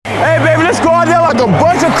a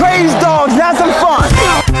bunch of crazy dogs. Have some fun.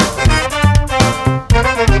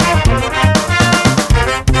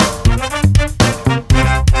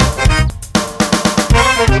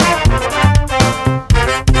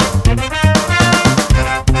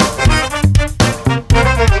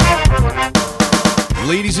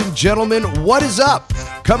 Ladies and gentlemen, what is up?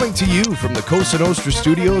 Coming to you from the Cosa Nostra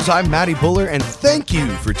studios, I'm Matty Buller, and thank you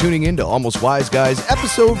for tuning in to Almost Wise Guys,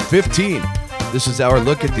 episode 15. This is our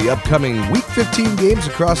look at the upcoming Week 15 games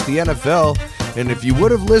across the NFL, and if you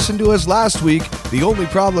would have listened to us last week, the only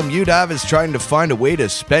problem you'd have is trying to find a way to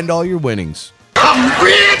spend all your winnings. I'm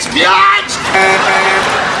rich,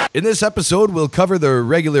 bitch! In this episode, we'll cover the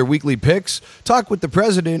regular weekly picks, talk with the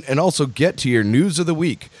president, and also get to your news of the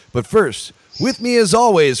week. But first, with me as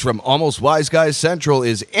always from Almost Wise Guys Central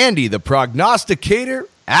is Andy, the prognosticator,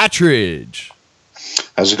 Attridge.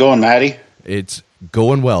 How's it going, Matty? It's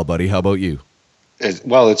going well, buddy. How about you?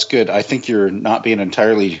 Well, it's good. I think you're not being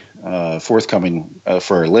entirely forthcoming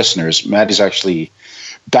for our listeners. Matty's actually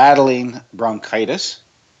battling bronchitis.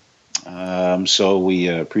 So we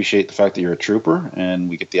appreciate the fact that you're a trooper and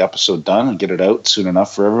we get the episode done and get it out soon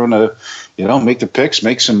enough for everyone to, make the picks,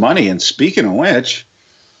 make some money. And speaking of which,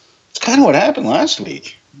 it's kind of what happened last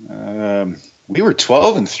week. We were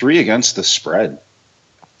 12-3 against the spread.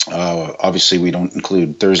 Obviously, we don't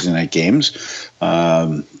include Thursday night games,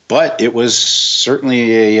 but it was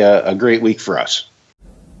certainly a great week for us.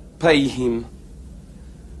 Pay him.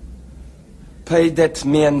 Pay that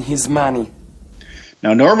man his money.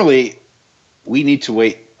 Now, normally, we need to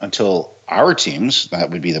wait until our teams, that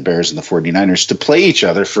would be the Bears and the 49ers, to play each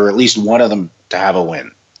other for at least one of them to have a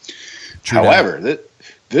win. However,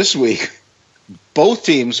 this week, both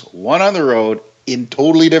teams won on the road in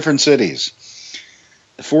totally different cities.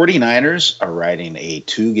 The 49ers are riding a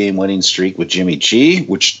 2-game winning streak with Jimmy G,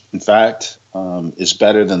 which, in fact, is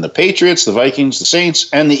better than the Patriots, the Vikings, the Saints,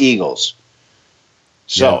 and the Eagles.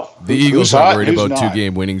 So yeah, the Eagles aren't worried about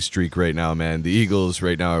 2-game winning streak right now, man. The Eagles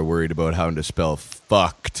right now are worried about having to spell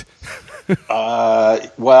fucked.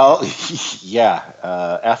 Well, yeah,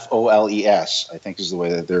 FOLES, I think is the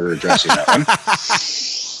way that they're addressing that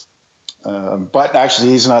one. But actually,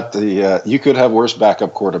 he's not the. You could have worse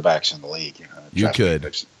backup quarterbacks in the league. You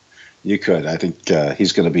could. You could. I think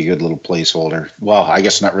he's going to be a good little placeholder. Well, I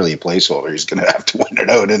guess not really a placeholder. He's going to have to win it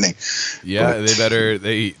out, isn't he? Yeah,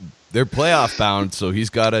 they're playoff bound, so he's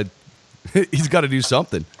got to do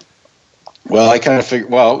something. Well, I kind of figured.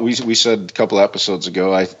 Well, we said a couple episodes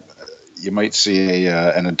ago, you might see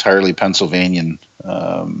an entirely Pennsylvanian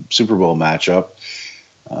Super Bowl matchup.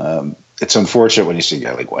 It's unfortunate when you see a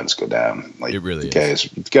guy like Wentz go down. Like, it really is.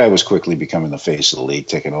 The guy was quickly becoming the face of the league,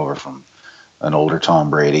 taking over from an older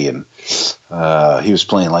Tom Brady, and he was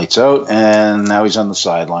playing lights out, and now he's on the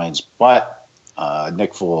sidelines. But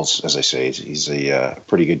Nick Foles, as I say, he's a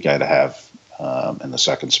pretty good guy to have in the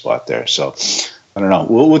second spot there. So I don't know.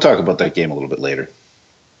 We'll talk about that game a little bit later.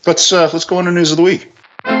 Let's go on to news of the week.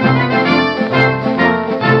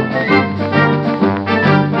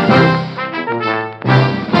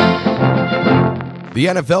 The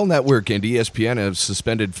NFL Network and ESPN have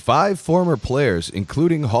suspended 5 former players,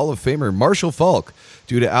 including Hall of Famer Marshall Faulk,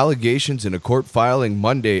 due to allegations in a court filing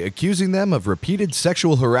Monday accusing them of repeated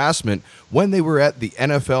sexual harassment when they were at the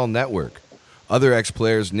NFL Network. Other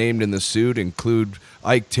ex-players named in the suit include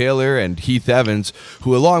Ike Taylor and Heath Evans,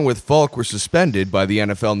 who along with Faulk were suspended by the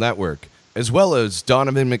NFL Network, as well as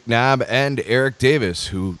Donovan McNabb and Eric Davis,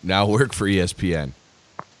 who now work for ESPN.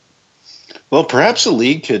 Well, perhaps the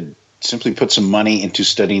league could simply put some money into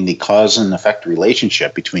studying the cause and effect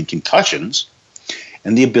relationship between concussions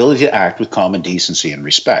and the ability to act with common decency and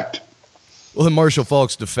respect. Well, in Marshall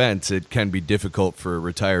Faulk's defense, it can be difficult for a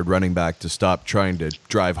retired running back to stop trying to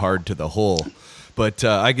drive hard to the hole. But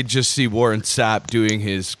I could just see Warren Sapp doing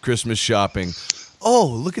his Christmas shopping. Oh,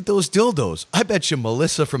 look at those dildos. I bet you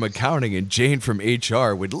Melissa from accounting and Jane from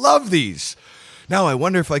HR would love these. Now I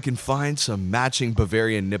wonder if I can find some matching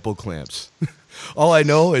Bavarian nipple clamps. All I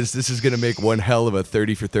know is this is going to make one hell of a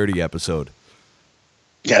 30 for 30 episode.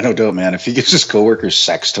 Yeah, no doubt, man. If he gives his coworkers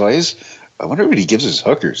sex toys, I wonder what he gives his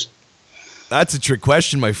hookers. That's a trick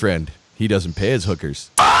question, my friend. He doesn't pay his hookers.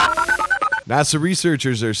 NASA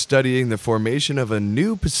researchers are studying the formation of a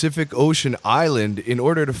new Pacific Ocean island in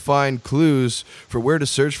order to find clues for where to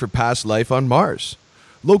search for past life on Mars.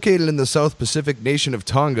 Located in the South Pacific nation of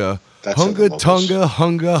Tonga, Hunga Tonga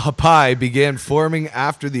Hunga Hapai began forming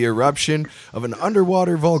after the eruption of an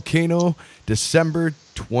underwater volcano December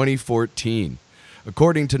 2014.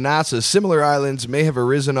 According to NASA, similar islands may have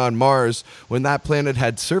arisen on Mars when that planet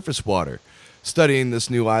had surface water. Studying this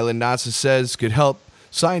new island, NASA says, could help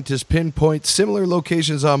scientists pinpoint similar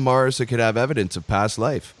locations on Mars that could have evidence of past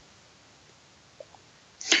life.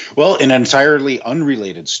 Well, in an entirely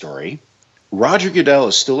unrelated story, Roger Goodell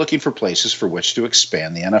is still looking for places for which to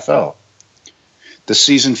expand the NFL. This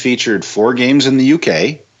season featured 4 games in the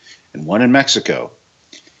UK and 1 in Mexico.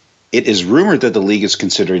 It is rumored that the league is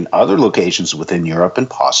considering other locations within Europe and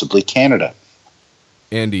possibly Canada.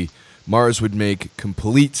 Andy, Mars would make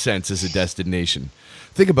complete sense as a destination.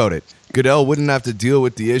 Think about it. Goodell wouldn't have to deal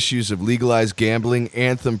with the issues of legalized gambling,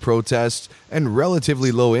 anthem protests, and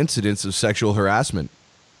relatively low incidents of sexual harassment.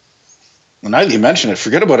 Well, now that you mention it,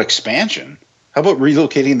 forget about expansion. How about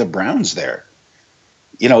relocating the Browns there?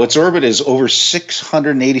 You know, its orbit is over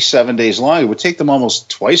 687 days long. It would take them almost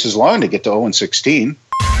twice as long to get to 0-16.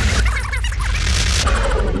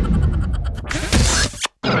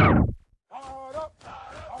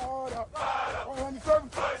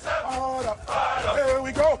 Here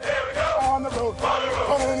we go. On the road.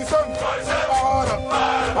 107.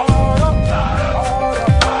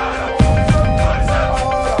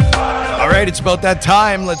 All right, it's about that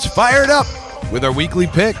time. Let's fire it up with our weekly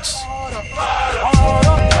picks.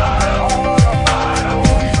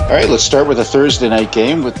 All right, let's start with a Thursday night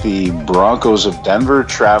game with the Broncos of Denver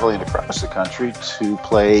traveling across the country to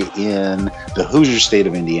play in the Hoosier state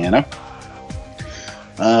of Indiana.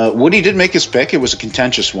 Woody did make his pick. It was a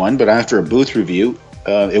contentious one, but after a booth review,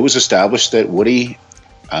 it was established that Woody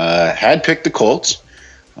had picked the Colts.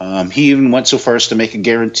 He even went so far as to make a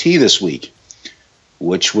guarantee this week,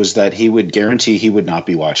 which was that he would guarantee he would not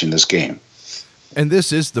be watching this game. And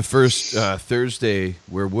this is the first Thursday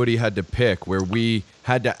where Woody had to pick, where we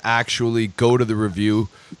had to actually go to the review.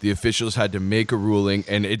 The officials had to make a ruling,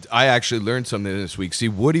 and I actually learned something this week. See,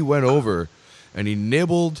 Woody went over and he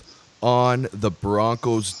nibbled on the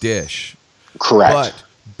Broncos dish. Correct.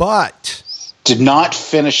 But did not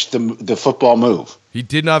finish the football move. He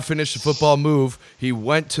did not finish the football move. He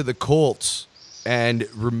went to the Colts and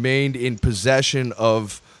remained in possession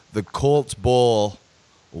of the Colts bowl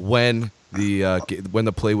when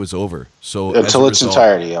the play was over. So until its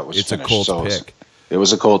entirety, it's finished. A Colts pick. It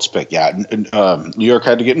was a Colts pick. Yeah, New York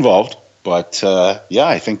had to get involved, but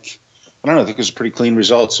I think it was a pretty clean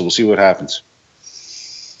result. So we'll see what happens.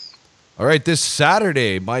 All right, this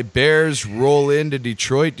Saturday, my Bears roll into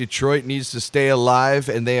Detroit. Detroit needs to stay alive,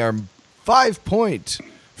 and they are 5-point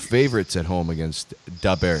favorites at home against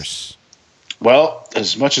the Bears. Well,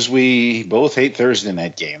 as much as we both hate Thursday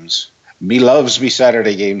night games, me loves me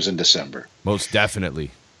Saturday games in December. Most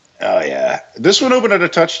definitely. Oh, yeah. This one opened at a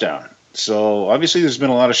touchdown. So, obviously, there's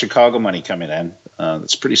been a lot of Chicago money coming in.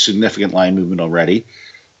 That's pretty significant line movement already.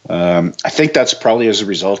 I think that's probably as a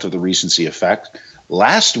result of the recency effect.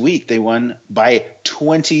 Last week, they won by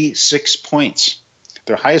 26 points,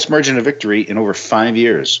 their highest margin of victory in over 5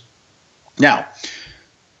 years. Now,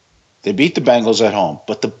 they beat the Bengals at home,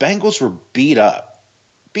 but the Bengals were beat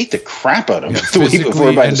the crap out of them the week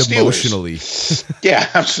before by the Steelers. Emotionally. Yeah,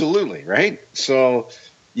 absolutely, right? So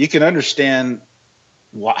you can understand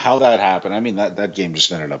how that happened. I mean, that game just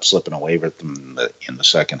ended up slipping away with them in the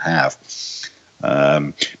second half.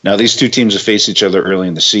 Now, these two teams have faced each other early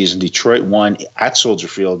in the season. Detroit won at Soldier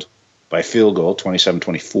Field by field goal,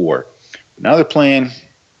 27-24. Now they're playing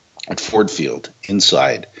at Ford Field,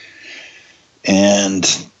 inside.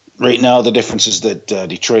 And right now the difference is that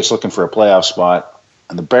Detroit's looking for a playoff spot,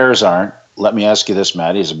 and the Bears aren't. Let me ask you this,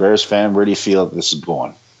 Matty. As a Bears fan, where do you feel this is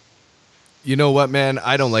going? You know what, man?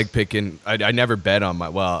 I don't like picking. I never bet on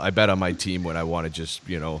I bet on my team when I want to just,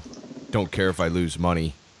 don't care if I lose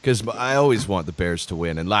money. Because I always want the Bears to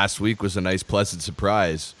win. And last week was a nice, pleasant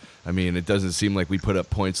surprise. I mean, it doesn't seem like we put up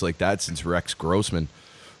points like that since Rex Grossman.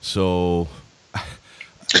 So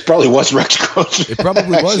it probably was Rex Grossman. It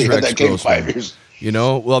probably was Rex that game Grossman. 5 years.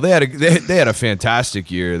 Well, they had a fantastic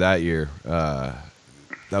year that year.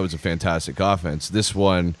 That was a fantastic offense. This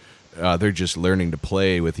one, they're just learning to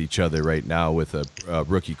play with each other right now with a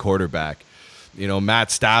rookie quarterback. Matt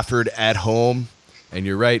Stafford at home. And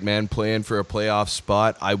you're right, man, playing for a playoff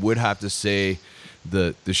spot. I would have to say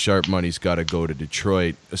the sharp money's got to go to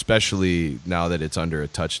Detroit, especially now that it's under a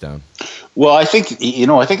touchdown. Well, I think it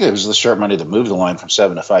was the sharp money that moved the line from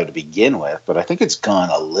 7-5 to begin with, but I think it's gone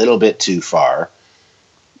a little bit too far.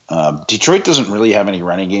 Detroit doesn't really have any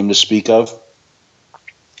running game to speak of.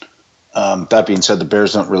 That being said, the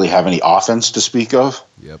Bears don't really have any offense to speak of.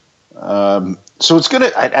 Yep. So it's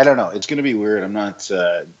gonna. I don't know. It's gonna be weird. I'm not.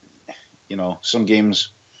 Some games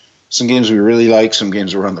we really like, some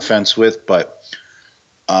games we're on the fence with, but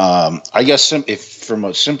I guess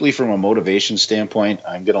simply from a motivation standpoint,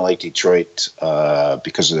 I'm going to like Detroit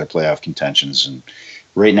because of their playoff contentions. And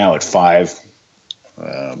right now at 5,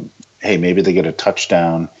 hey, maybe they get a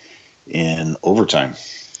touchdown in overtime.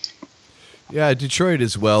 Yeah, Detroit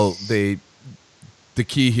as well. The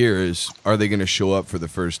key here is, are they going to show up for the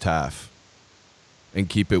first half and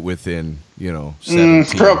keep it within, 17?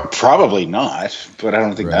 Probably not, but I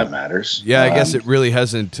don't think Right. that matters. Yeah, I guess it really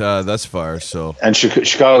hasn't thus far. So And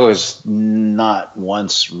Chicago has not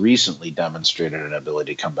once recently demonstrated an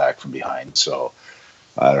ability to come back from behind. So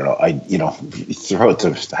I don't know. Throw out the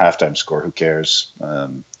halftime score. Who cares?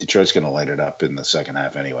 Detroit's going to light it up in the second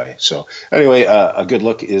half anyway. So anyway, a good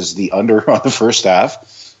look is the under on the first half.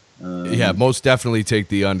 yeah, most definitely take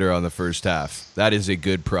the under on the first half. That is a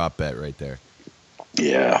good prop bet right there.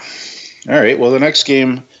 Yeah. All right. Well, the next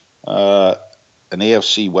game, an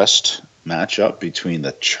AFC West matchup between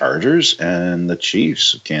the Chargers and the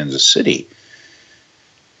Chiefs of Kansas City.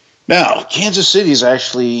 Now, Kansas City is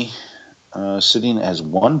actually sitting as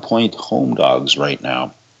 1-point home dogs right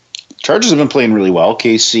now. Chargers have been playing really well.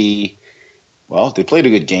 KC, well, they played a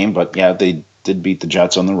good game, but yeah, they did beat the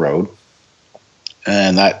Jets on the road.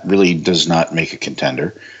 And that really does not make a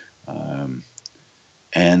contender.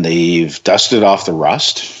 And they've dusted off the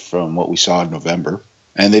rust from what we saw in November.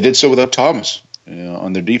 And they did so without Thomas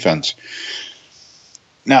on their defense.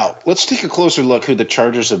 Now, let's take a closer look who the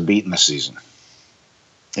Chargers have beaten this season.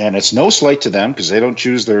 And it's no slight to them because they don't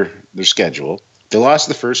choose their schedule. They lost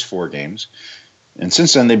the first 4 games. And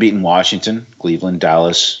since then, they've beaten Washington, Cleveland,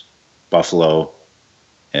 Dallas, Buffalo,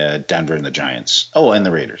 Denver, and the Giants. Oh, and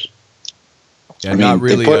the Raiders. Yeah, not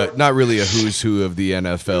really a who's who of the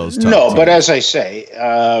NFL's top No, teams. but as I say,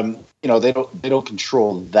 they don't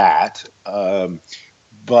control that.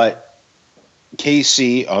 But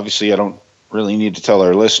KC, obviously, I don't really need to tell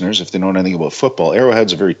our listeners if they know anything about football.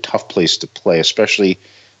 Arrowhead's a very tough place to play, especially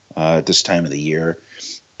at this time of the year.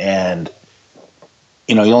 And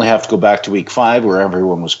you only have to go back to Week 5, where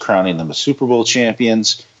everyone was crowning them as Super Bowl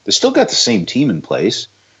champions. They still got the same team in place.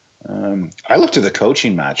 I looked at the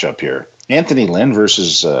coaching matchup here. Anthony Lynn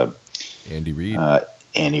versus Andy Reid.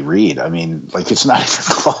 Andy Reid. I mean, it's not even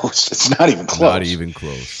close. It's not even close. Not even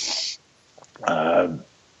close. I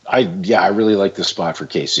really like this spot for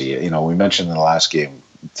KC. We mentioned in the last game,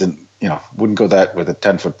 wouldn't go that with a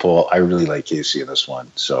 10-foot pole. I really like KC in this one.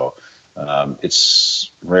 So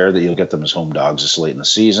it's rare that you'll get them as home dogs this late in the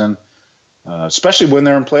season, especially when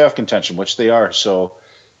they're in playoff contention, which they are. So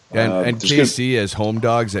And KC as home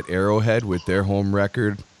dogs at Arrowhead with their home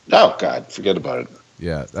record. Oh God, forget about it.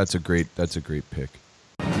 Yeah, that's a great pick.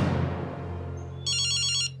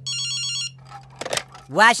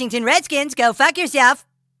 Washington Redskins, go fuck yourself.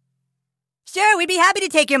 Sure, we'd be happy to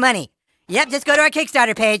take your money. Yep, just go to our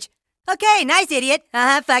Kickstarter page. Okay, nice idiot.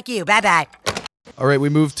 Fuck you. Bye-bye. All right, we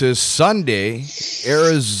move to Sunday.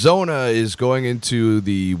 Arizona is going into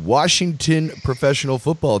the Washington professional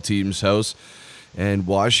football team's house, and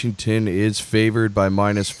Washington is favored by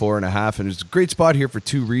 -4.5, and it's a great spot here for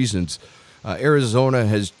 2 reasons. Arizona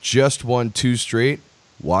has just won 2 straight.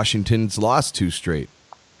 Washington's lost 2 straight.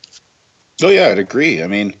 Oh yeah, I'd agree. I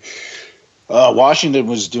mean, Washington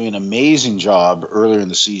was doing an amazing job earlier in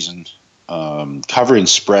the season, covering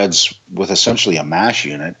spreads with essentially a mash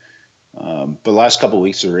unit. But the last couple of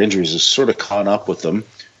weeks, their injuries have sort of caught up with them.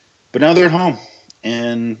 But now they're at home,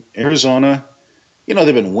 and Arizona,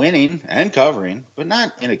 they've been winning and covering, but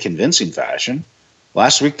not in a convincing fashion.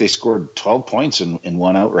 Last week, they scored 12 points and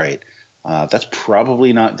won outright. That's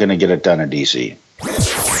probably not going to get it done in D.C.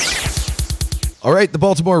 All right, the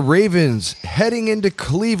Baltimore Ravens heading into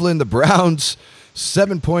Cleveland. The Browns,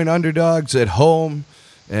 7-point underdogs at home,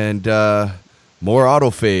 and more auto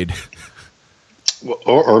fade.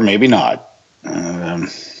 Or maybe not.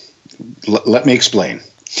 Let me explain.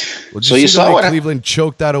 Well, did you see the way Cleveland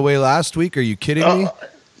choked that away last week? Are you kidding me?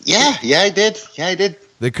 Yeah, I did.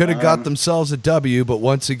 They could have got themselves a W, but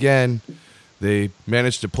once again, they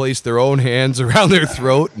managed to place their own hands around their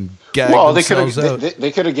throat and gag themselves out.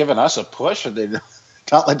 They could have given us a push, and they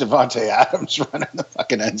not let Devontae Adams run in the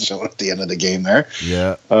fucking end zone at the end of the game there.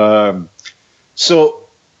 Yeah. So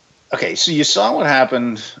you saw what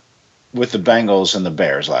happened with the Bengals and the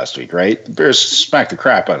Bears last week, right? The Bears smacked the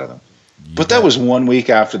crap out of them. Yeah. But that was 1 week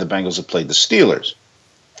after the Bengals had played the Steelers,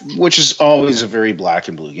 which is always a very black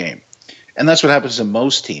and blue game. And that's what happens to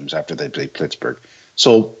most teams after they play Pittsburgh.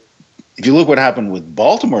 So if you look what happened with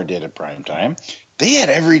Baltimore did at primetime, they had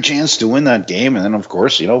every chance to win that game. And then, of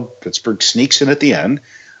course, Pittsburgh sneaks in at the end,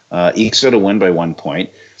 ekes out a win by 1 point.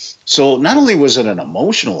 So not only was it an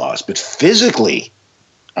emotional loss, but physically,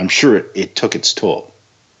 I'm sure it took its toll.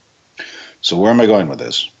 So where am I going with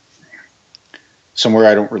this? Somewhere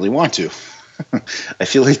I don't really want to. I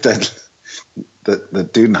feel like that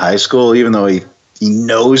dude in high school, even though he He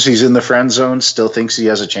knows he's in the friend zone, still thinks he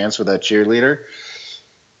has a chance with that cheerleader.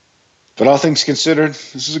 But all things considered,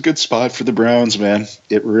 this is a good spot for the Browns, man.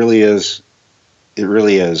 It really is. It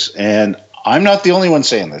really is. And I'm not the only one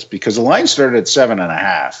saying this, because the line started at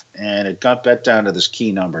 7.5 and it got bet down to this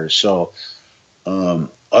key number. So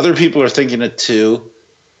other people are thinking it too.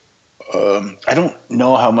 I don't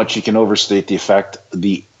know how much you can overstate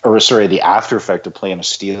the after effect of playing a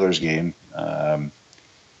Steelers game.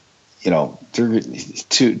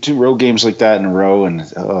 Two road games like that in a row,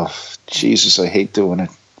 and oh Jesus, I hate doing it.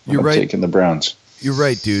 You're right. Taking the Browns. You're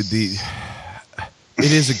right, dude. It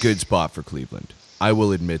is a good spot for Cleveland. I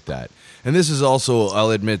will admit that. And this is also, I'll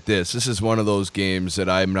admit this. This is one of those games that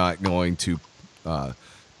I'm not going to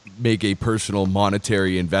make a personal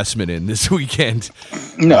monetary investment in this weekend.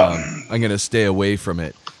 No, I'm going to stay away from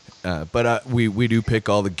it. But we do pick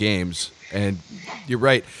all the games, and you're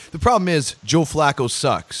right. The problem is Joe Flacco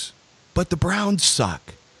sucks, but the Browns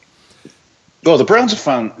suck. Well, the Browns have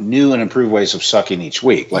found new and improved ways of sucking each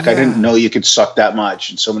week. Like, I didn't know you could suck that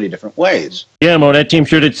much in so many different ways. Yeah, Mo, that team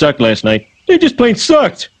sure did suck last night. They just plain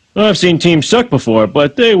sucked. I've seen teams suck before,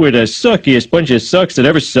 but they were the suckiest bunch of sucks that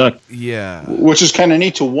ever sucked. Yeah. Which is kind of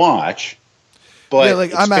neat to watch. But yeah,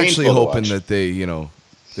 like, I'm actually hoping that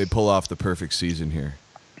they pull off the perfect season here.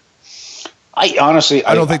 I honestly,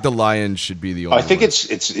 I don't think the Lions should be the only. I think one.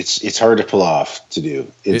 it's hard to pull off to do.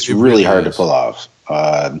 It's It really really hard to is. pull off.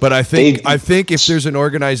 But I think if there's an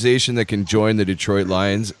organization that can join the Detroit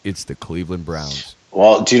Lions, it's the Cleveland Browns.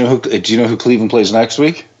 Well, do you know who Cleveland plays next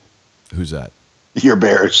week? Who's that? Your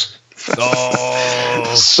Bears.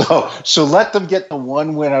 Oh. So let them get the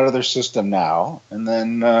one win out of their system now, and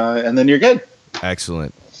then you're good.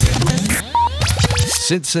 Excellent.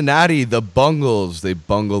 Cincinnati, the Bungles. They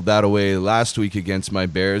bungled that away last week against my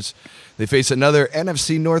Bears. They face another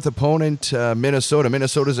NFC North opponent, Minnesota.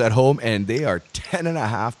 Minnesota's at home, and they are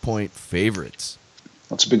 10.5-point favorites.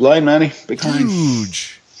 That's a big line, Manny. Big line.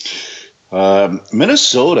 Huge.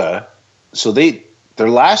 Minnesota. So their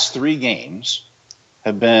last 3 games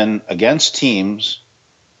have been against teams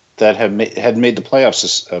that had made the playoffs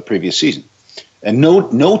this previous season, and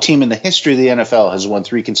no team in the history of the NFL has won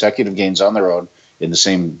 3 consecutive games on their own in the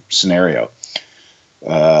same scenario.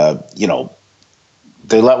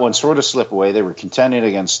 They let one sort of slip away. They were contending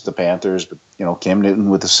against the Panthers, but Cam Newton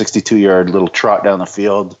with a 62-yard little trot down the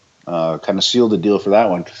field kind of sealed the deal for that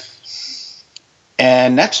one.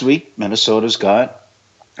 And next week, Minnesota's got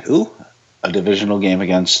a divisional game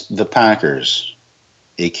against the Packers,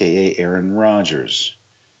 a.k.a. Aaron Rodgers.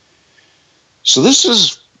 So this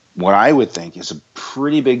is what I would think is a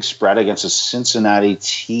pretty big spread against a Cincinnati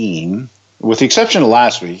team, with the exception of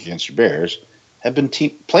last week against your Bears, have been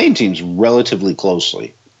playing teams relatively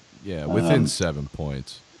closely. Yeah, within 7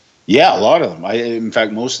 points. Yeah, a lot of them. In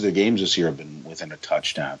fact, most of the games this year have been within a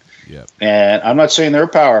touchdown. Yep. And I'm not saying they're a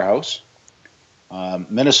powerhouse.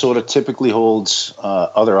 Minnesota typically holds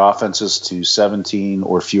other offenses to 17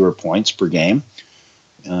 or fewer points per game.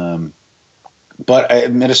 But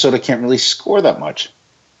Minnesota can't really score that much.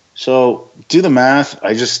 So do the math.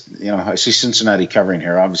 I see Cincinnati covering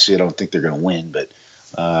here. Obviously, I don't think they're going to win, but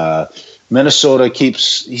Minnesota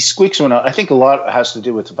squeaks one out. I think a lot has to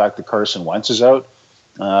do with the fact that Carson Wentz is out,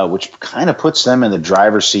 which kind of puts them in the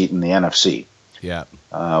driver's seat in the NFC. Yeah.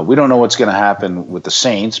 We don't know what's going to happen with the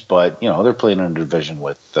Saints, but they're playing in a division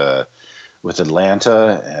with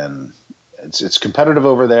Atlanta, and it's competitive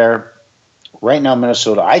over there. Right now,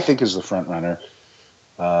 Minnesota, I think, is the front runner,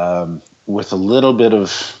 with a little bit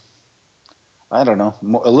of, I don't know,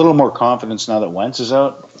 a little more confidence now that Wentz is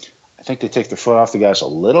out. I think they take their foot off the gas a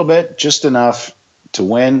little bit, just enough to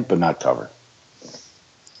win, but not cover.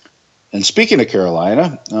 And speaking of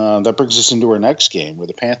Carolina, that brings us into our next game, where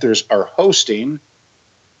the Panthers are hosting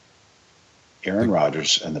Aaron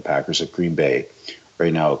Rodgers and the Packers at Green Bay.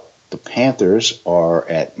 Right now, the Panthers are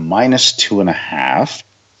at -2.5.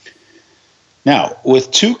 Now,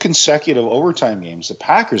 with 2 consecutive overtime games, the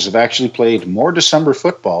Packers have actually played more December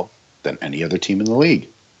football than any other team in the league.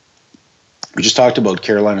 We just talked about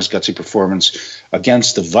Carolina's gutsy performance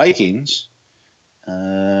against the Vikings.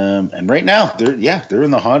 And right now, they're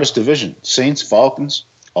in the hottest division. Saints, Falcons,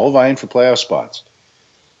 all vying for playoff spots.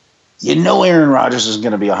 Aaron Rodgers is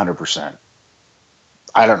going to be 100%.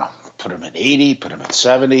 I don't know. Put him at 80, put him at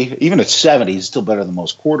 70. Even at 70, he's still better than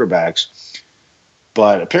most quarterbacks.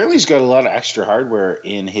 But apparently he's got a lot of extra hardware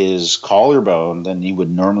in his collarbone than he would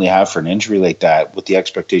normally have for an injury like that, with the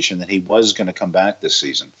expectation that he was going to come back this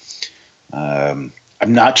season.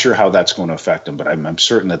 I'm not sure how that's going to affect him, but I'm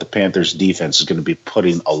certain that the Panthers' defense is going to be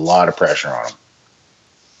putting a lot of pressure on him.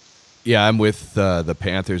 Yeah, I'm with the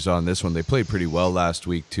Panthers on this one. They played pretty well last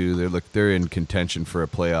week too. They're in contention for a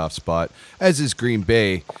playoff spot, as is Green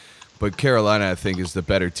Bay. But Carolina, I think, is the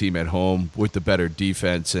better team at home with the better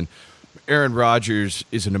defense. And Aaron Rodgers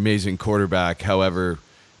is an amazing quarterback. However,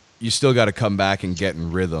 you still got to come back and get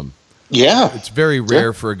in rhythm. Yeah. It's very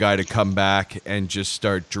rare for a guy to come back and just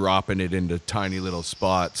start dropping it into tiny little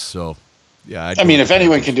spots. So, yeah. I mean, if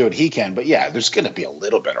anyone can do it, he can. But yeah, there's going to be a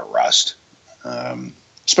little bit of rust,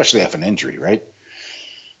 especially after an injury, right?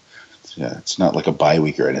 Yeah, it's not like a bye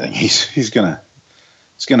week or anything. He's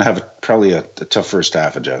gonna have probably a tough first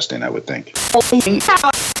half adjusting, I would think.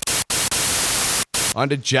 On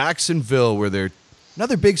to Jacksonville, where they're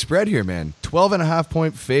another big spread here, man.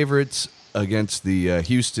 12.5-point favorites against the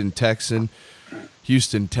Houston Texans.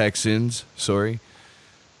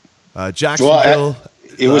 Jacksonville. Well,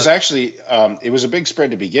 it was actually it was a big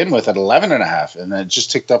spread to begin with at 11.5, and then it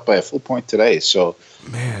just ticked up by a full point today. So,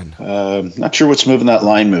 man, not sure what's moving that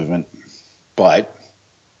line movement, but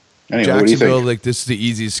anyway, what do you Jacksonville, think? like, this is the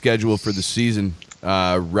easiest schedule for the season.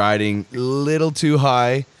 Riding a little too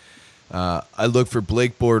high. I look for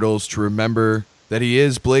Blake Bortles to remember that he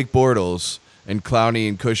is Blake Bortles, and Clowney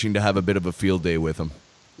and Cushing to have a bit of a field day with him.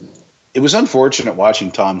 It was unfortunate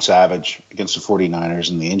watching Tom Savage against the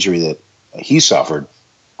 49ers and the injury that he suffered.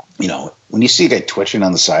 You know, when you see a guy twitching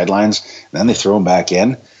on the sidelines and then they throw him back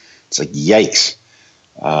in, it's like, yikes.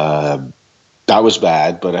 That was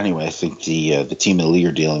bad. But anyway, I think the team in the league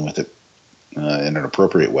are dealing with it in an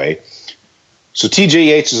appropriate way. So TJ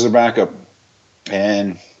Yates is a backup.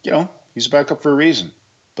 And, you know, he's a backup for a reason.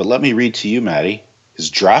 But let me read to you, Maddie, his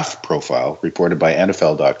draft profile reported by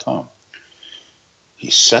NFL.com. He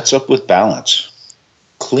sets up with balance.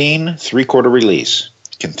 Clean three-quarter release.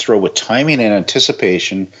 Can throw with timing and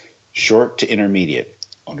anticipation, short to intermediate.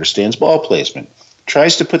 Understands ball placement.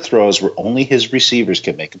 Tries to put throws where only his receivers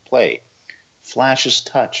can make a play. Flashes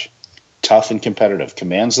touch. Tough and competitive.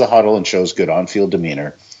 Commands the huddle and shows good on-field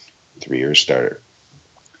demeanor. 3-year starter.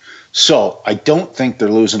 So I don't think they're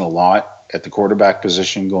losing a lot at the quarterback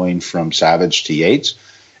position going from Savage to Yates.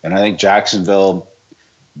 And I think Jacksonville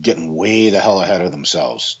getting way the hell ahead of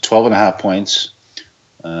themselves. 12.5 points.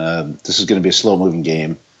 This is going to be a slow-moving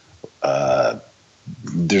game.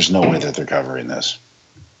 There's no way that they're covering this.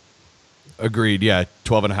 Agreed, yeah.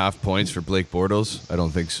 12.5 points for Blake Bortles? I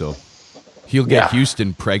don't think so. He'll get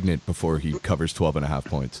Houston pregnant before he covers 12.5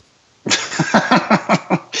 points.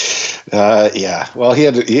 Yeah. Well, he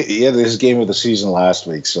had his game of the season last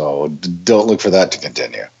week, so don't look for that to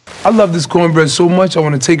continue. I love this cornbread so much, I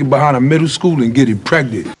want to take it behind a middle school and get it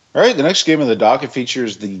pregnant. All right, the next game of the docket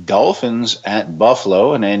features the Dolphins at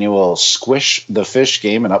Buffalo, an annual Squish the Fish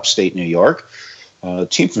game in upstate New York. A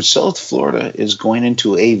team from South Florida is going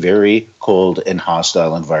into a very cold and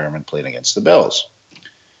hostile environment playing against the Bills.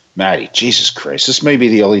 Maddie, Jesus Christ, this may be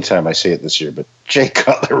the only time I say it this year, but Jay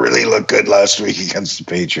Cutler really looked good last week against the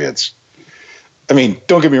Patriots. I mean,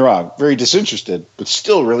 don't get me wrong, very disinterested, but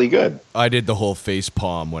still really good. I did the whole face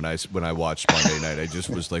palm when I watched Monday night. I just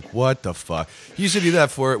was like, what the fuck? He used to do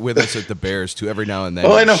that with us at the Bears, too, every now and then.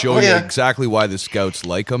 Oh, I know. Show you exactly why the scouts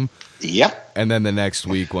like him. Yep. And then the next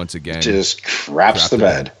week, once again. Just craps the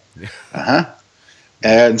bed.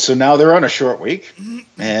 And so now they're on a short week.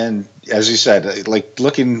 And as you said, like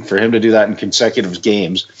looking for him to do that in consecutive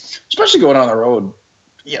games, especially going on the road,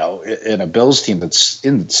 you know, in a Bills team that's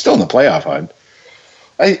still in the playoff hunt.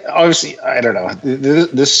 I don't know.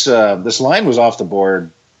 This line was off the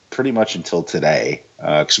board pretty much until today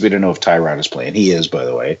because we didn't know if Tyron is playing. He is, by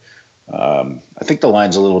the way. I think the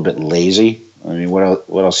line's a little bit lazy. I mean, what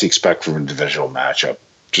else do you expect from a divisional matchup?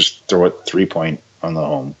 Just throw it 3-point on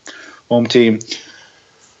the home team.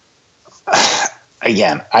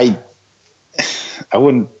 Again, I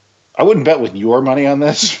wouldn't bet with your money on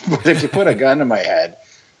this, but if you put a gun to my head,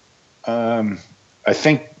 I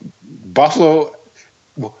think Buffalo.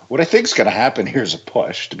 What I think is going to happen here is a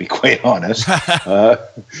push, to be quite honest.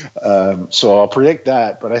 So I'll predict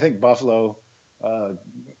that, but I think Buffalo.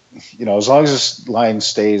 As long as this line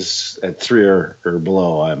stays at 3 or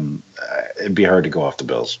below, it'd be hard to go off the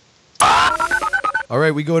Bills. All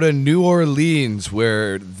right, we go to New Orleans,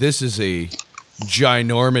 where this is a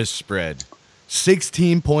ginormous spread.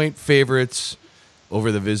 16-point favorites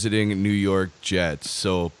over the visiting New York Jets.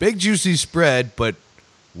 So big, juicy spread, but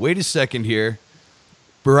wait a second here.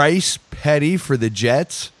 Bryce Petty for the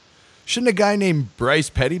Jets? Shouldn't a guy named Bryce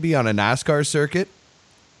Petty be on a NASCAR circuit?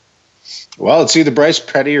 Well, it's either Bryce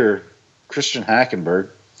Petty or Christian Hackenberg.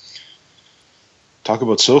 Talk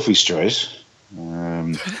about Sophie's choice.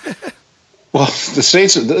 Well, the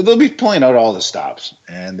Saints, they'll be pulling out all the stops,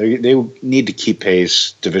 and they need to keep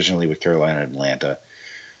pace divisionally with Carolina and Atlanta.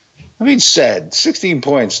 I mean, said 16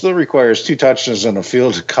 points still requires 2 touchdowns on the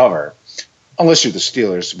field to cover, unless you're the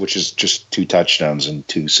Steelers, which is just 2 touchdowns and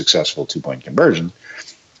 2 successful 2-point conversions.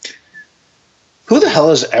 Who the hell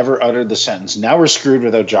has ever uttered the sentence, "Now we're screwed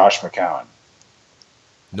without Josh McCown"?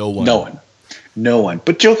 No one. No one.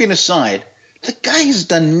 But joking aside, the guy has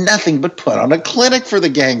done nothing but put on a clinic for the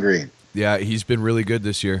gangrene. Yeah, he's been really good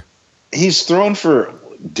this year. He's thrown for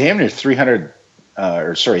damn near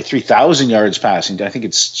 3,000 yards passing. I think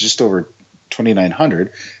it's just over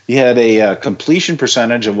 2,900. He had a completion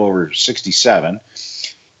percentage of over 67,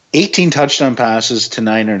 18 touchdown passes to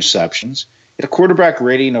 9 interceptions. He had a quarterback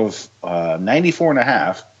rating of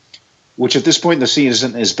 94.5, which at this point in the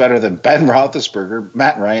season is better than Ben Roethlisberger,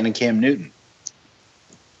 Matt Ryan, and Cam Newton.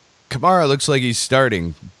 Kamara looks like he's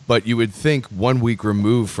starting, but you would think 1 week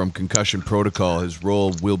removed from concussion protocol, his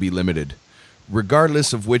role will be limited.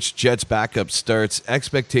 Regardless of which Jets backup starts,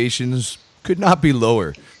 expectations could not be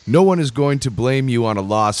lower. No one is going to blame you on a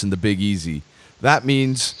loss in the Big Easy. That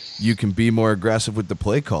means you can be more aggressive with the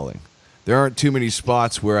play calling. There aren't too many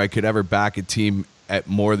spots where I could ever back a team at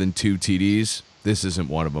more than 2 TDs. This isn't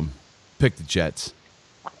one of them. Pick the Jets.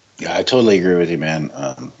 Yeah, I totally agree with you, man.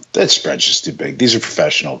 That spread's just too big. These are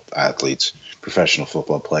professional athletes, professional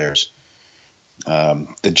football players.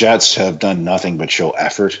 The Jets have done nothing but show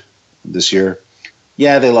effort this year.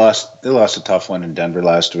 Yeah, they lost a tough one in Denver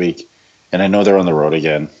last week, and I know they're on the road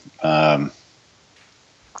again.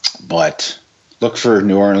 But look for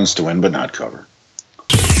New Orleans to win, but not cover.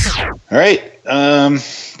 All right.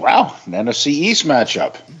 Wow, an NFC East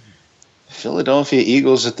matchup. Philadelphia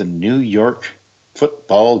Eagles at the New York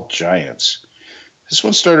Football Giants. This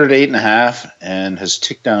one started at 8.5 and has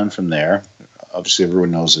ticked down from there. Obviously,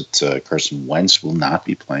 everyone knows that Carson Wentz will not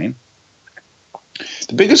be playing.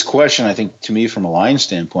 The biggest question, I think, to me from a line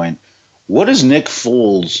standpoint, what does Nick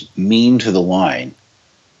Foles mean to the line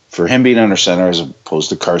for him being under center as opposed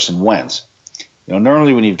to Carson Wentz? You know,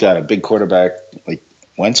 normally when you've got a big quarterback like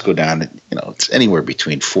Wentz go down, you know, it's anywhere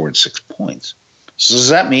between 4 and 6 points. So does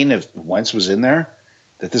that mean if Wentz was in there,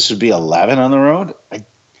 that this would be 11 on the road? I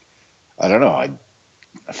don't know. I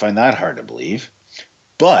find that hard to believe.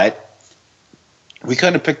 But we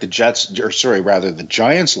kind of picked the Giants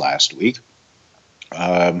last week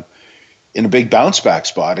in a big bounce back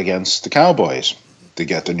spot against the Cowboys. They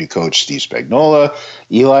get the new coach Steve Spagnuolo.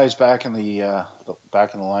 Eli's back in the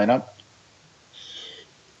lineup.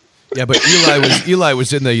 Yeah, but Eli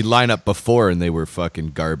was in the lineup before, and they were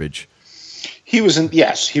fucking garbage. He was in the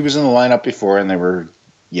lineup before, and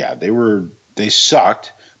they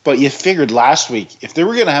sucked. But you figured last week, if they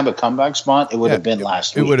were going to have a comeback spot, it would have been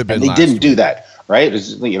last week. It would have been. And they didn't do that, right?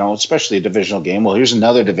 It's, you know, especially a divisional game. Well, here's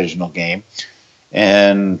another divisional game,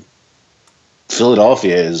 and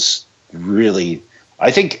Philadelphia is really, I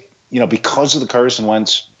think, you know, because of the Carson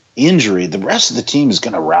Wentz injury, the rest of the team is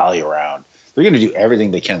going to rally around. They're going to do everything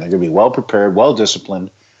they can. They're going to be well prepared, well disciplined.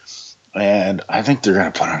 And I think they're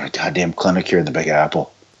going to put on a goddamn clinic here in the Big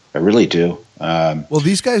Apple. I really do. Well,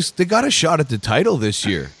 these guys, they got a shot at the title this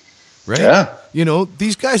year, right? Yeah. You know,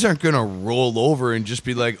 these guys aren't going to roll over and just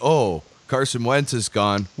be like, oh, Carson Wentz is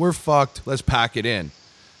gone. We're fucked. Let's pack it in,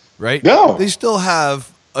 right? No. They still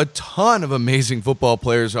have a ton of amazing football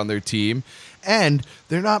players on their team, and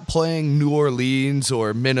they're not playing New Orleans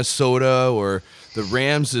or Minnesota or the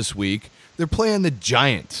Rams this week. They're playing the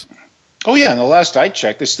Giants. Oh, yeah, and the last I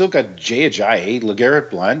checked, they still got Jay Ajayi,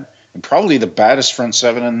 LeGarrette Blount, and probably the baddest front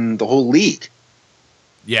seven in the whole league.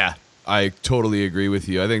 Yeah, I totally agree with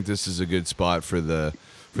you. I think this is a good spot for the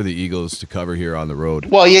Eagles to cover here on the road.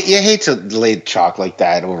 Well, you hate to lay chalk like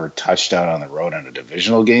that over a touchdown on the road in a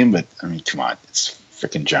divisional game, but, I mean, come on. It's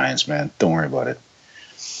freaking Giants, man. Don't worry about it.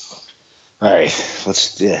 All right,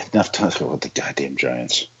 enough talk about the goddamn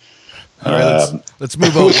Giants. All right, let's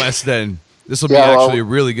move out west then. This will be actually a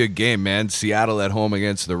really good game, man. Seattle at home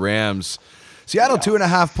against the Rams. Seattle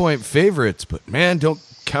 2.5-point favorites, but man, don't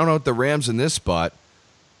count out the Rams in this spot.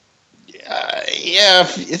 Yeah,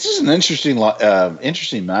 this is an interesting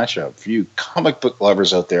matchup for you comic book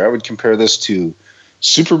lovers out there. I would compare this to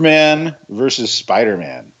Superman versus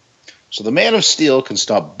Spider-Man. So the Man of Steel can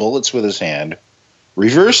stop bullets with his hand,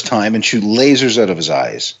 reverse time, and shoot lasers out of his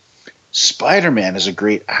eyes. Spider-Man is a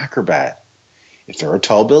great acrobat if there are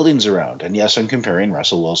tall buildings around. And yes, I'm comparing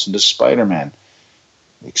Russell Wilson to Spider-Man.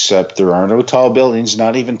 Except there are no tall buildings,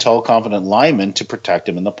 not even tall, confident linemen to protect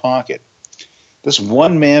him in the pocket. This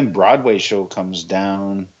one-man Broadway show comes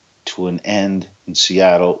down to an end in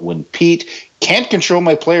Seattle when Pete can't control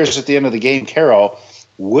my players at the end of the game. Carroll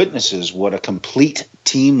witnesses what a complete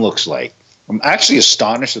team looks like. I'm actually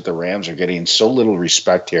astonished that the Rams are getting so little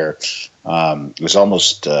respect here. It was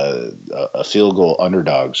almost a field goal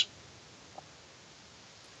underdogs.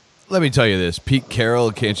 Let me tell you this. Pete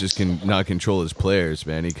Carroll can't just not control his players,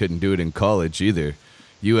 man. He couldn't do it in college either.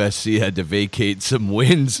 USC had to vacate some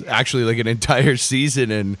wins, actually like an entire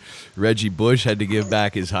season, and Reggie Bush had to give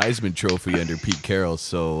back his Heisman Trophy under Pete Carroll.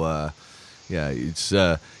 So, yeah, he's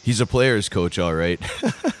a player's coach, all right.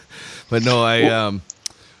 But no,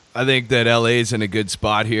 I think that LA's in a good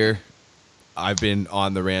spot here. I've been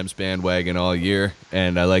on the Rams bandwagon all year,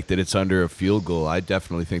 and I like that it's under a field goal. I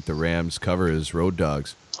definitely think the Rams cover as road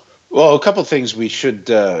dogs. Well, a couple of things we should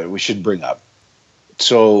bring up.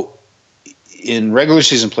 So, in regular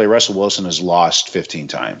season play, Russell Wilson has lost 15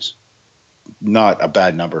 times. Not a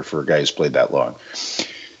bad number for a guy who's played that long.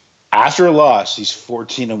 After a loss, he's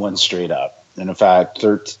 14-1 straight up, and in fact,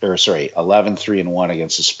 11-3-1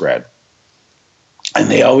 against the spread. And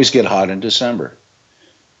they always get hot in December,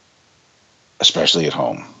 especially at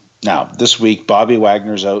home. Now, this week, Bobby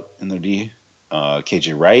Wagner's out in the D.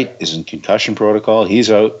 KJ Wright is in concussion protocol. He's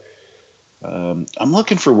out. I'm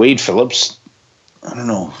looking for Wade Phillips. I don't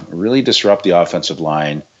know, really disrupt the offensive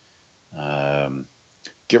line.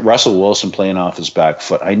 Get Russell Wilson playing off his back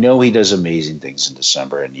foot. I know he does amazing things in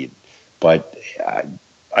December, but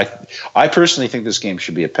I personally think this game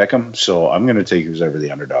should be a pick'em. So I'm going to take who's ever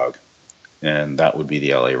the underdog, and that would be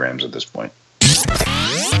the LA Rams at this point.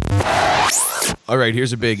 All right,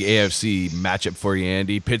 here's a big AFC matchup for you,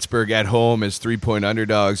 Andy. Pittsburgh at home as 3-point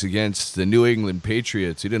underdogs against the New England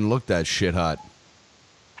Patriots. He didn't look that shit hot.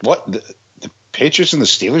 What? The Patriots and the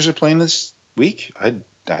Steelers are playing this week? I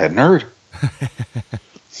hadn't heard.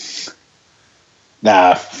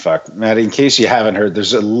 Nah, fuck. Matt, in case you haven't heard,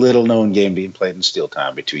 there's a little-known game being played in Steel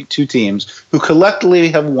Town between two teams who collectively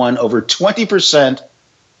have won over 20%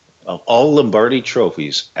 of all Lombardi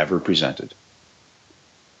trophies ever presented.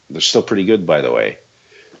 They're still pretty good, by the way.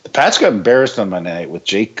 The Pats got embarrassed on Monday night with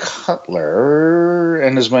Jay Cutler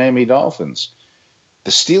and his Miami Dolphins.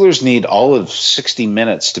 The Steelers need all of 60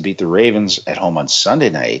 minutes to beat the Ravens at home on Sunday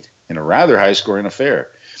night in a rather high-scoring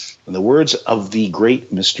affair. In the words of the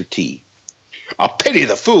great Mr. T, "I pity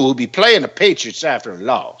the fool who'll be playing the Patriots after a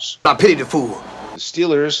loss." I pity the fool. The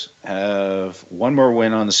Steelers have one more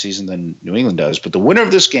win on the season than New England does, but the winner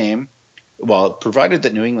of this game, well, provided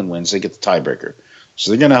that New England wins, they get the tiebreaker. So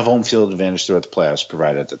they're going to have home field advantage throughout the playoffs,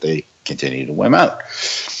 provided that they continue to win out.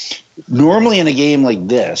 Normally in a game like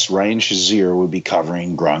this, Ryan Shazier would be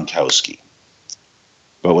covering Gronkowski.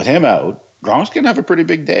 But with him out, Gronk's going to have a pretty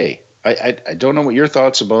big day. I don't know what your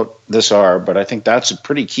thoughts about this are, but I think that's a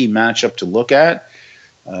pretty key matchup to look at.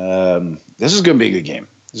 This is going to be a good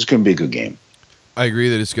game. I agree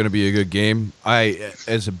that it's going to be a good game.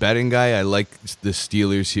 As a betting guy, I like the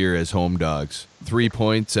Steelers here as home dogs. 3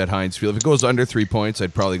 points at Heinz Field. If it goes under 3 points,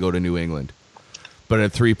 I'd probably go to New England. But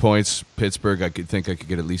at 3 points, Pittsburgh, I could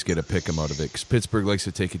at least get a pick 'em out of it, because Pittsburgh likes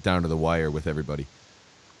to take it down to the wire with everybody.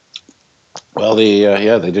 Well, they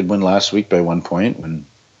did win last week by 1 point when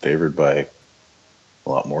favored by a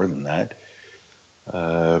lot more than that.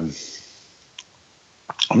 I'm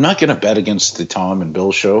not going to bet against the Tom and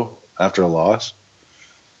Bill show after a loss.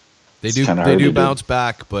 They do bounce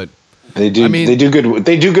back, but they do. I mean, they do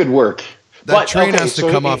good work. That train has to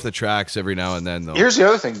come off the tracks every now and then, though. Here's the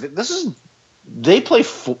other thing. They play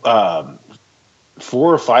 4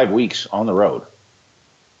 or 5 weeks on the road,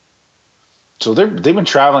 so they've been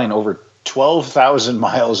traveling over 12,000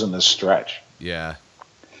 miles in this stretch. Yeah.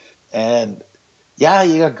 And yeah,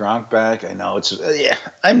 you got Gronk back. I know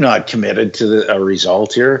I'm not committed to a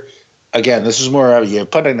result here. Again, this is more of you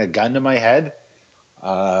putting a gun to my head.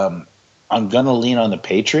 I'm gonna lean on the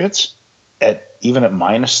Patriots even at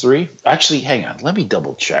 -3. Actually, hang on, let me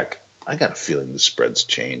double check. I got a feeling the spread's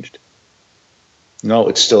changed. No,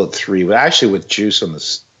 it's still at 3. But actually, with juice on the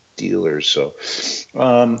Steelers. So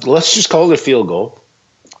let's just call it a field goal.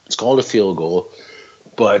 It's called a field goal,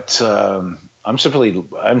 but I'm simply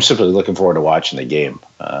looking forward to watching the game.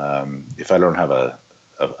 If I don't have a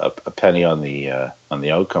penny on the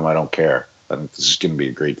outcome, I don't care. I think this is going to be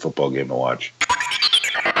a great football game to watch.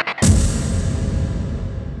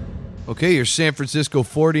 Okay, your San Francisco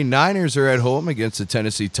 49ers are at home against the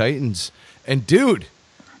Tennessee Titans. And dude,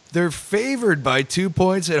 they're favored by 2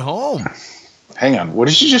 points at home. Hang on, what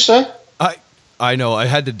did you just say? I know. I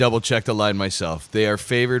had to double check the line myself. They are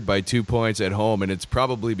favored by 2 points at home, and it's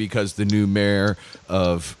probably because the new mayor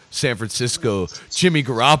of San Francisco, Jimmy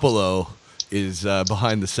Garoppolo, is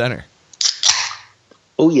behind the center.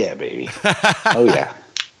 Oh, yeah, baby. Oh, yeah.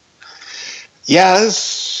 Yeah,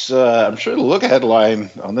 I'm sure the look-ahead line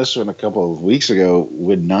on this one a couple of weeks ago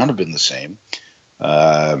would not have been the same.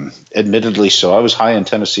 Admittedly so. I was high on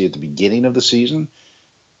Tennessee at the beginning of the season,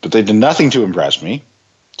 but they did nothing to impress me,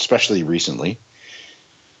 especially recently.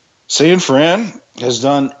 San Fran has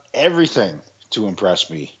done everything to impress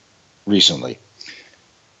me recently.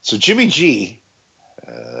 So Jimmy G,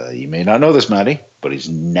 you may not know this, Matty, but he's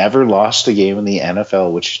never lost a game in the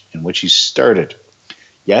NFL in which he started.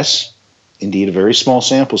 Yes, indeed, a very small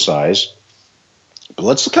sample size. But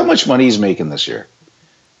let's look how much money he's making this year.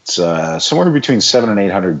 It's somewhere between $700,000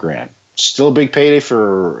 and $800,000. Still a big payday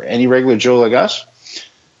for any regular Joe like us.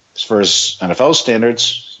 As far as NFL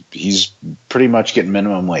standards, he's pretty much getting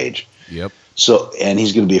minimum wage. Yep. So, and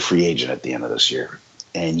he's going to be a free agent at the end of this year.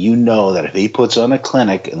 And you know that if he puts on a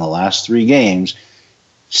clinic in the last 3 games,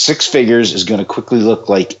 6 figures is going to quickly look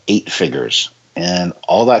like 8 figures. And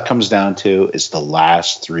all that comes down to is the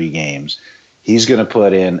last 3 games. He's going to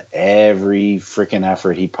put in every freaking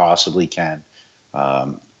effort he possibly can.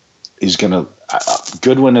 He's going to.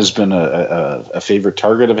 Goodwin has been a favorite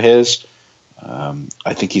target of his.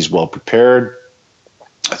 I think he's well prepared.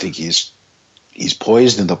 I think he's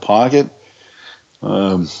poised in the pocket.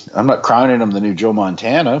 I'm not crowning him the new Joe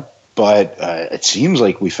Montana, but it seems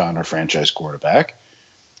like we found our franchise quarterback.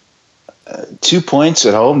 2 points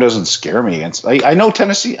at home doesn't scare me. I know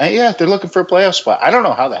Tennessee, they're looking for a playoff spot. I don't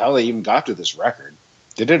know how the hell they even got to this record.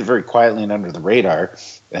 They did it very quietly and under the radar,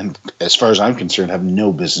 and as far as I'm concerned, have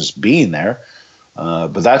no business being there.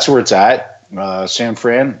 But that's where it's at. San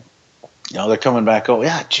Fran, they're coming back. Oh,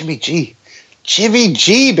 yeah, Jimmy G,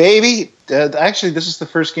 baby. Actually, this is the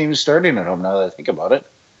first game he's starting at home now that I think about it.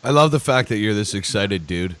 I love the fact that you're this excited,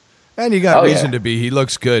 dude. And you got reason to be. He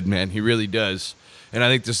looks good, man. He really does. And I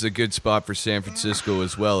think this is a good spot for San Francisco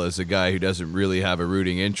as well, as a guy who doesn't really have a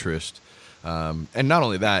rooting interest. And not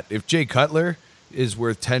only that, if Jay Cutler is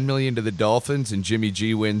worth $10 million to the Dolphins and Jimmy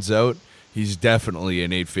G wins out, he's definitely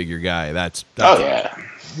an 8-figure guy. That's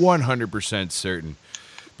 100% certain.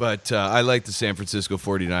 But I like the San Francisco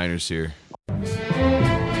 49ers here.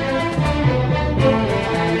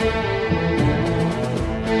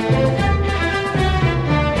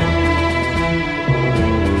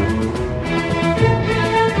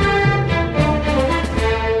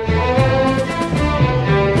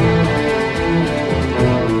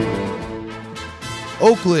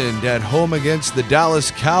 Oakland at home against the Dallas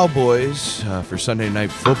Cowboys for Sunday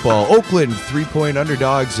Night Football. Oakland 3-point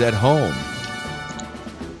underdogs at home.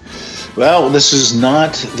 Well, this is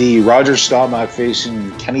not the Roger Staubach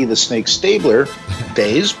facing Kenny the Snake Stabler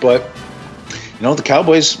days, but the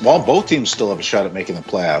Cowboys, both teams still have a shot at making the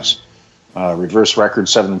playoffs. Reverse record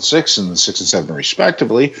 7-6 and 6-7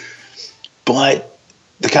 respectively. But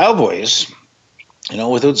the Cowboys,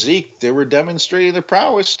 without Zeke, they were demonstrating their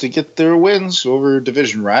prowess to get their wins over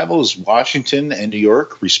division rivals Washington and New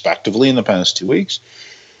York, respectively, in the past 2 weeks.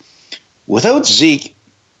 Without Zeke,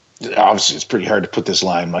 obviously it's pretty hard to put this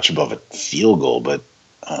line much above a field goal, but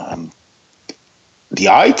the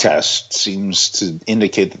eye test seems to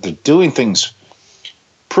indicate that they're doing things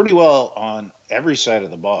pretty well on every side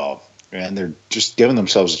of the ball, and they're just giving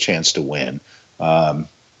themselves a chance to win.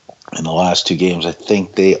 In the last 2 games, I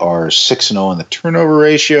think they are 6-0 in the turnover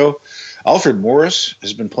ratio. Alfred Morris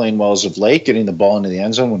has been playing well as of late, getting the ball into the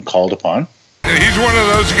end zone when called upon. He's one of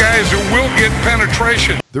those guys who will get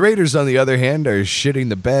penetration. The Raiders, on the other hand, are shitting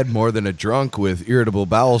the bed more than a drunk with irritable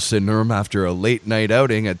bowel syndrome after a late night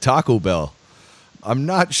outing at Taco Bell. I'm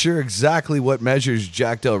not sure exactly what measures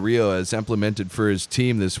Jack Del Rio has implemented for his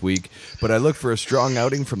team this week, but I look for a strong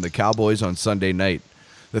outing from the Cowboys on Sunday night.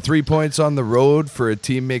 The 3 points on the road for a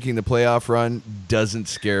team making the playoff run doesn't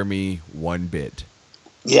scare me one bit.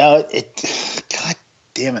 Yeah, God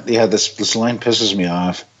damn it. Yeah, this line pisses me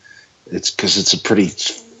off. It's because it's a pretty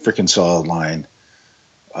freaking solid line.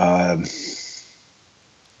 Cowboys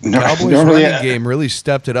running game really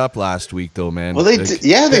stepped it up last week, though, man. Well, they did.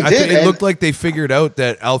 It looked like they figured out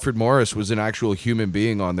that Alfred Morris was an actual human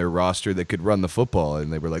being on their roster that could run the football,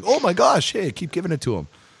 and they were like, "Oh my gosh, hey, keep giving it to him."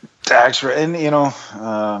 That's right,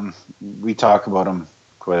 and we talk about him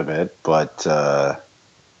quite a bit, but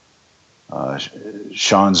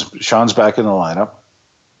Sean's back in the lineup,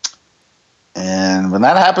 and when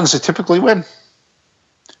that happens, they typically win.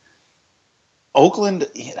 Oakland,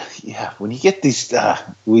 when you get these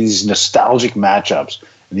nostalgic matchups,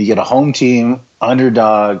 and you get a home team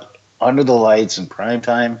underdog under the lights in prime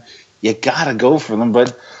time, you gotta go for them.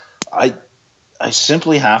 But I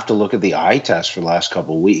simply have to look at the eye test for the last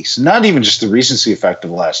couple of weeks. Not even just the recency effect of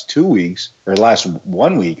the last 2 weeks or last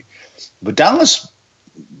 1 week, but Dallas,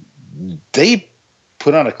 they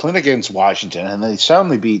put on a clinic against Washington and they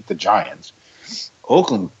soundly beat the Giants.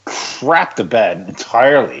 Oakland crapped the bed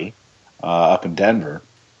entirely up in Denver.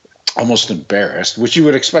 almost embarrassed, which you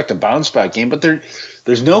would expect a bounce back game, but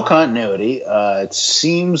there's no continuity. It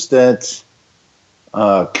seems that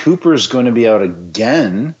Cooper's going to be out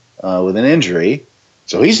again with an injury,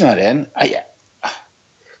 so he's not in.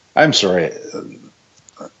 I'm sorry.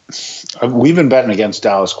 We've been betting against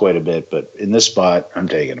Dallas quite a bit, but in this spot, I'm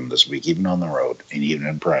taking them this week, even on the road and even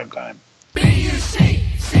in prime time. BUCCANERS,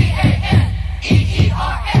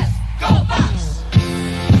 go Bucks!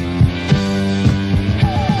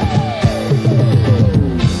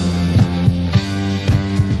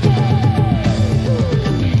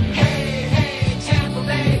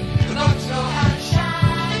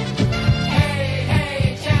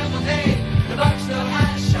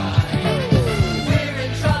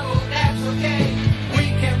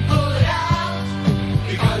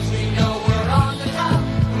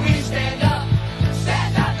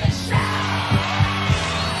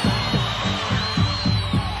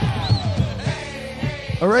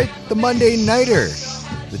 All right, the Monday Nighter.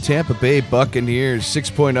 The Tampa Bay Buccaneers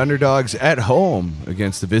 6-point underdogs at home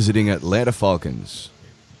against the visiting Atlanta Falcons.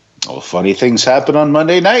 Oh, funny things happen on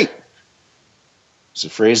Monday night. It's a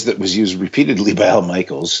phrase that was used repeatedly by Al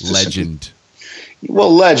Michaels. Legend.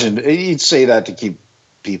 Legend. You'd say that to keep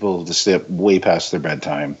people to stay up way past their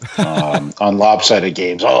bedtime on lopsided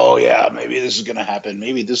games. Oh, yeah, maybe this is going to happen.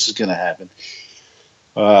 Maybe this is going to happen.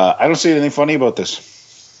 I don't see anything funny about this.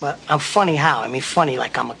 But I'm funny how? I mean, funny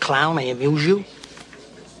like I'm a clown. I amuse you.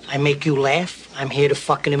 I make you laugh. I'm here to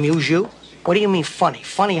fucking amuse you. What do you mean funny?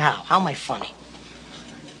 Funny how? How am I funny?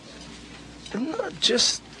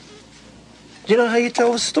 Just, you know how you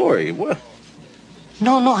tell a story. What?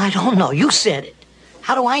 No, I don't know. You said it.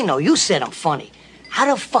 How do I know? You said I'm funny.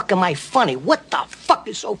 How the fuck am I funny? What the fuck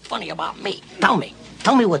is so funny about me? Tell me.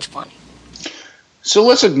 Tell me what's funny. So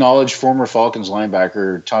let's acknowledge former Falcons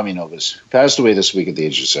linebacker Tommy Novas, who passed away this week at the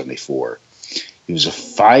age of 74. He was a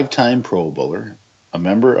 5-time Pro Bowler, a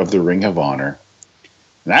member of the Ring of Honor,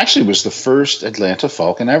 and actually was the first Atlanta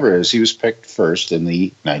Falcon ever, as he was picked first in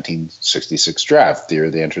the 1966 draft, the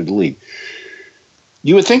year they entered the league.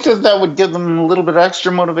 You would think that would give them a little bit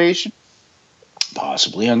extra motivation.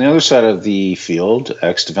 Possibly. On the other side of the field,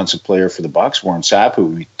 ex-defensive player for the Bucs, Warren Sapp, who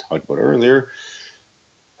we talked about earlier,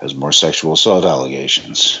 has more sexual assault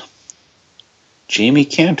allegations. Jamie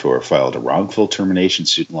Cantor filed a wrongful termination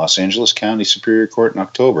suit in Los Angeles County Superior Court in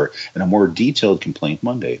October and a more detailed complaint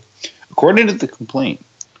Monday. According to the complaint,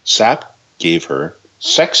 Sapp gave her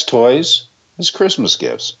sex toys as Christmas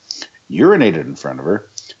gifts, urinated in front of her,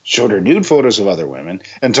 showed her nude photos of other women,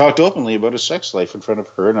 and talked openly about his sex life in front of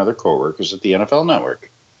her and other coworkers at the NFL Network.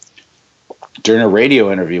 During a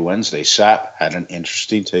radio interview Wednesday, Sapp had an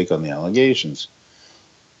interesting take on the allegations.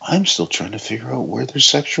 I'm still trying to figure out where there's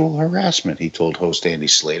sexual harassment, he told host Andy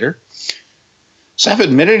Slater. Sapp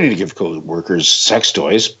admitted to give co-workers sex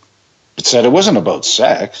toys, but said it wasn't about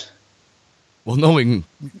sex. Well, knowing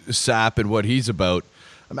Sapp and what he's about,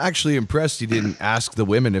 I'm actually impressed he didn't ask the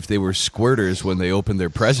women if they were squirters when they opened their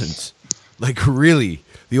presents. Like, really?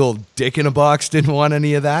 The old dick in a box didn't want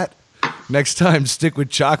any of that? Next time, stick with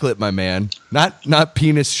chocolate, my man. Not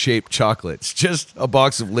penis-shaped chocolates. Just a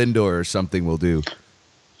box of Lindor or something will do.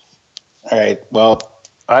 All right. Well,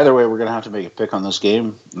 either way, we're going to have to make a pick on this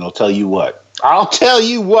game, and I'll tell you what. I'll tell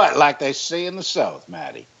you what, like they say in the South,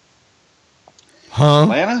 Matty.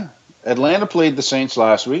 Huh? Atlanta played the Saints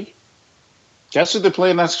last week. Guess who they're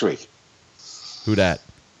playing next week? Who dat?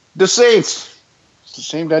 The Saints. It's the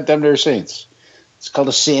same goddamn there Saints. It's called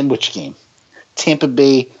a sandwich game. Tampa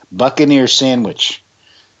Bay Buccaneer sandwich.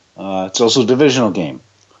 It's also a divisional game.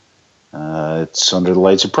 It's under the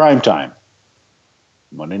lights of prime time.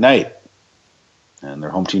 Monday night. And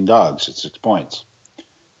they're home team dogs at 6 points.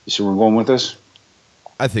 You see where we're going with this?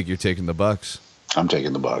 I think you're taking the Bucs. I'm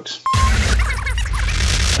taking the Bucs.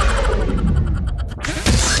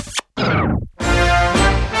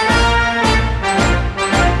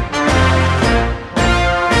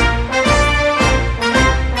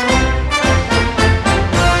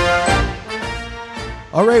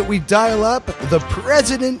 All right, we dial up the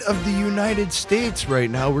President of the United States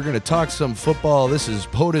right now. We're going to talk some football. This is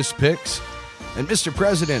POTUS Picks. And Mr.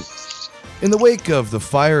 President, in the wake of the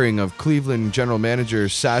firing of Cleveland general manager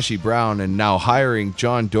Sashi Brown and now hiring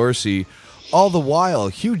John Dorsey, all the while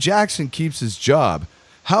Hugh Jackson keeps his job,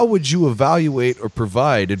 how would you evaluate or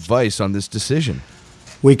provide advice on this decision?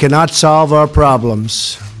 We cannot solve our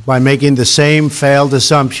problems by making the same failed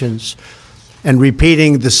assumptions and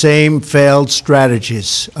repeating the same failed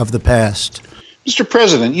strategies of the past. Mr.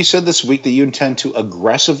 President, you said this week that you intend to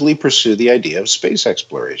aggressively pursue the idea of space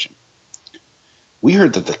exploration. We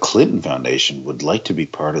heard that the Clinton Foundation would like to be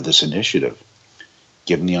part of this initiative.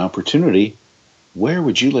 Given the opportunity, where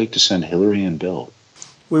would you like to send Hillary and Bill?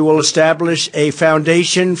 We will establish a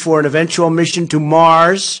foundation for an eventual mission to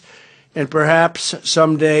Mars and perhaps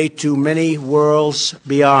someday to many worlds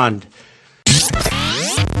beyond.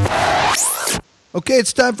 Okay,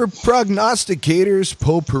 it's time for Prognosticators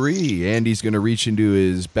Potpourri. Andy's going to reach into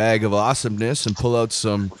his bag of awesomeness and pull out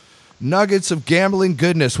some nuggets of gambling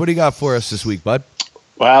goodness. What do you got for us this week, bud?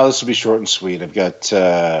 Well, this will be short and sweet. I've got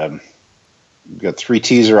 3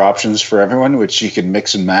 teaser options for everyone, which you can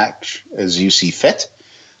mix and match as you see fit.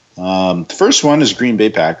 The first one is Green Bay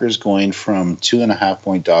Packers going from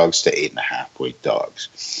 2.5-point dogs to 8.5-point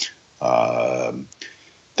dogs. The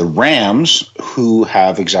Rams, who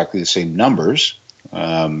have exactly the same numbers,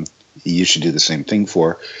 you should do the same thing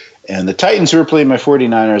for. And the Titans, who are playing my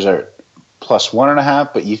 49ers, are plus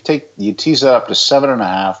 1.5, but you tease that up to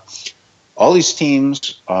 7.5. All these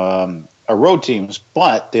teams are road teams,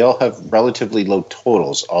 but they all have relatively low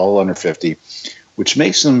totals, all under 50, which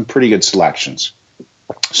makes them pretty good selections.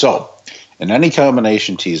 So, in any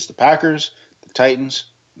combination, tease the Packers, the Titans,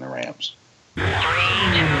 and the Rams.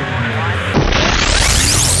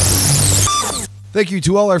 Thank you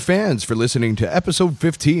to all our fans for listening to episode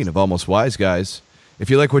 15 of Almost Wise Guys. If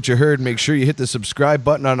you like what you heard, make sure you hit the subscribe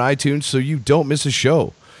button on iTunes so you don't miss a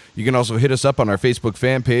show. You can also hit us up on our Facebook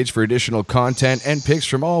fan page for additional content and picks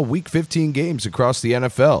from all Week 15 games across the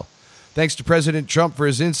NFL. Thanks to President Trump for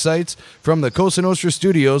his insights. From the Cosa Nostra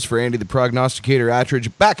studios, for Andy the Prognosticator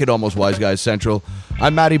Attridge, back at Almost Wise Guys Central,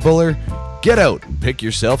 I'm Matty Buller. Get out and pick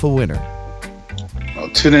yourself a winner. Well,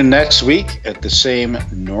 tune in next week at the same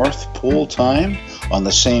North Pole time on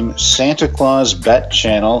the same Santa Claus Bet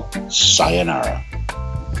channel. Sayonara.